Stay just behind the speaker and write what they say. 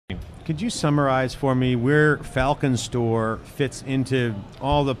Could you summarize for me where FalconStor fits into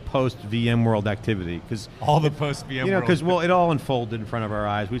all the post-VMworld activity? Because all the post-VMworld. You know, because it all unfolded in front of our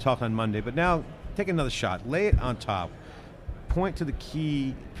eyes. We talked on Monday, but now take another shot. Lay it on top. Point to the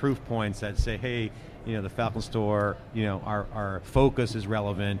key proof points that say, hey, you know, the FalconStor, you know, our focus is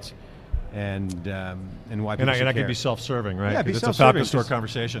relevant, and why people should care. And I can be self-serving, right? Yeah, be it's self-serving. It's a FalconStor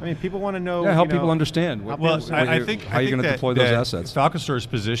conversation. I mean, people want to know. Yeah, help people understand. I think how you're going to deploy those assets. FalconStor's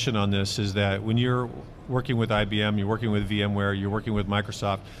position on this is that when you're working with IBM, you're working with VMware, you're working with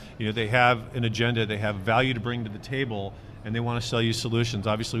Microsoft, you know, they have an agenda, they have value to bring to the table, and they want to sell you solutions.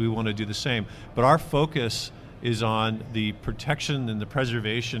 Obviously, we want to do the same. But our focus is on the protection and the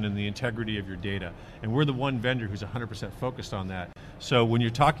preservation and the integrity of your data. And we're the one vendor who's 100% focused on that. So when you're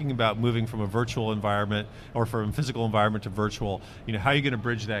talking about moving from a virtual environment or from a physical environment to virtual, you know, how are you going to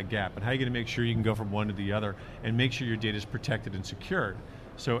bridge that gap? And how are you going to make sure you can go from one to the other and make sure your data is protected and secured?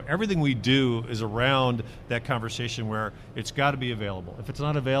 So everything we do is around that conversation where it's got to be available. If it's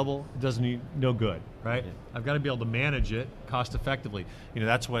not available, it does no good, right? Yeah. I've got to be able to manage it cost effectively. You know,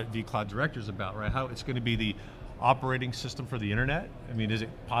 that's what vCloud Director is about, right? How it's going to be the operating system for the internet. I mean, is it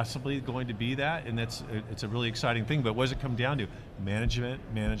possibly going to be that? And it's a really exciting thing, but what does it come down to? Management,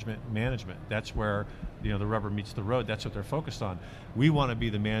 management, management. That's where, you know, the rubber meets the road. That's what they're focused on. We want to be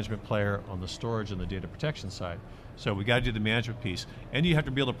the management player on the storage and the data protection side. So we got to do the management piece. And you have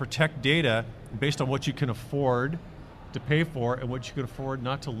to be able to protect data based on what you can afford to pay for and what you can afford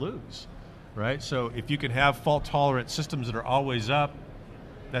not to lose, right? So if you can have fault-tolerant systems that are always up,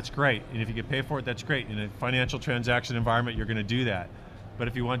 that's great. And if you can pay for it, that's great. In a financial transaction environment, you're going to do that. But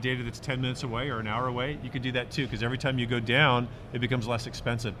if you want data that's 10 minutes away or an hour away, you can do that too, because every time you go down, it becomes less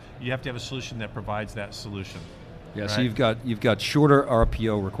expensive. You have to have a solution that provides that solution. Yeah, right? So you've got shorter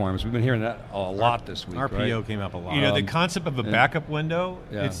RPO requirements. We've been hearing that a lot this week. RPO right? came up a lot. You know, the concept of a backup window,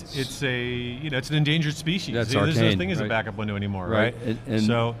 yeah, it's an endangered species. That's There's arcane, no thing as right? a backup window anymore, right?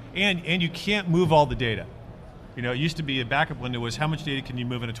 And you can't move all the data. You know, it used to be a backup window was how much data can you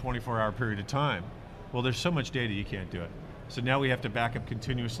move in a 24-hour period of time? Well, there's so much data you can't do it. So now we have to back up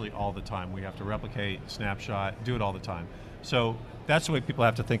continuously all the time. We have to replicate, snapshot, do it all the time. So that's the way people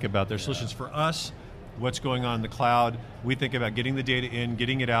have to think about their solutions. For us, what's going on in the cloud, we think about getting the data in,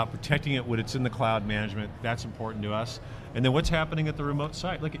 getting it out, protecting it when it's in the cloud management. That's important to us. And then what's happening at the remote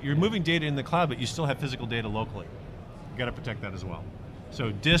site? Look, you're moving data in the cloud, but you still have physical data locally. You've got to protect that as well.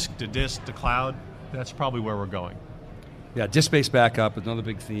 So disk to cloud, that's probably where we're going. Yeah, disk-based backup is another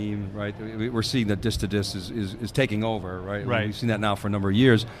big theme, right? We're seeing that disk-to-disk is taking over, right? Right. We've seen that now for a number of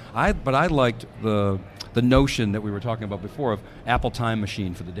years. But I liked the notion that we were talking about before of Apple Time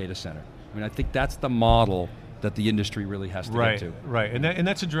Machine for the data center. I mean, I think that's the model that the industry really has to get to. Right, and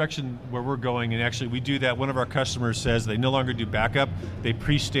that's a direction where we're going, and actually we do that. One of our customers says they no longer do backup, they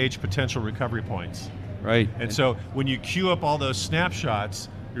pre-stage potential recovery points. Right. And so when you queue up all those snapshots,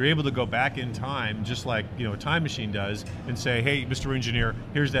 you're able to go back in time, just like a time machine does, and say, hey, Mr. Engineer,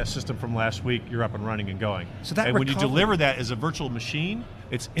 here's that system from last week, you're up and running and going. So that and when you deliver that as a virtual machine,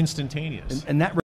 it's instantaneous. And that